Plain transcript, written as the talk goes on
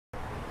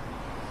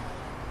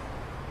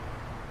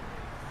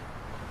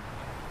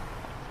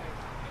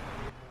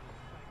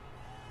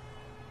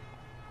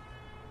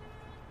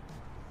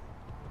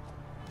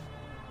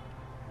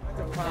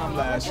prom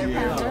last year.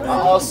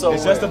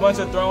 It's just a bunch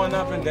of throwing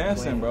up and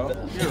dancing, bro.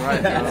 You're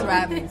right.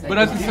 But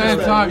at the same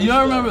time, you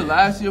don't remember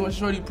last year when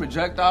Shorty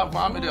projectile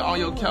vomited on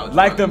your couch?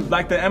 Like the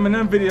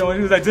Eminem video when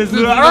he was like, just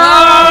look.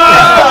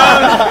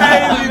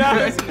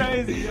 That's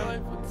crazy.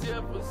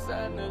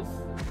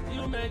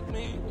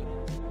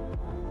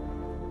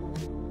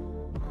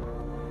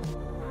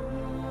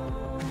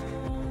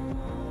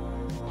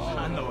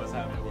 I know what's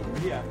happening with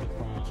me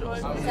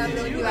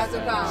after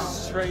prom.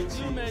 Straight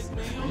cheese.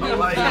 You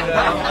like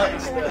that? I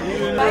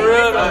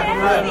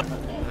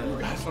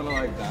just want to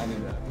like dine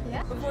in that.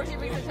 Yeah. Before she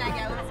brings the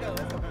tag out, let's go.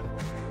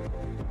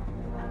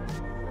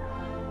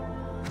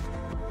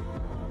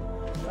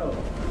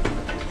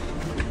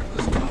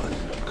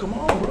 Come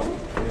on, bro.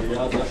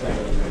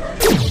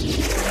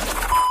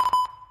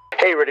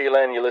 Hey, Radio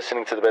Land, you're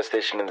listening to the best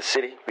station in the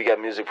city. We got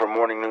music from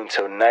morning, noon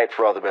till night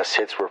for all the best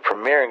hits. We're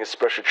premiering a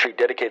special treat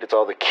dedicated to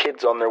all the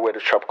kids on their way to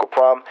Tropical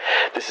Prom.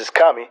 This is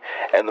Kami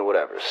and the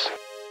Whatevers.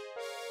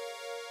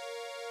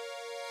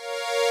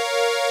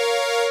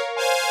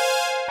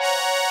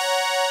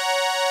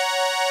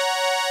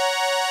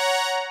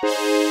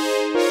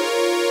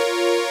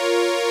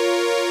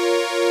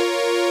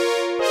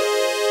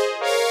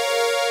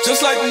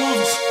 Just like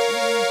movies.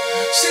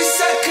 She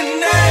said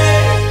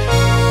connect.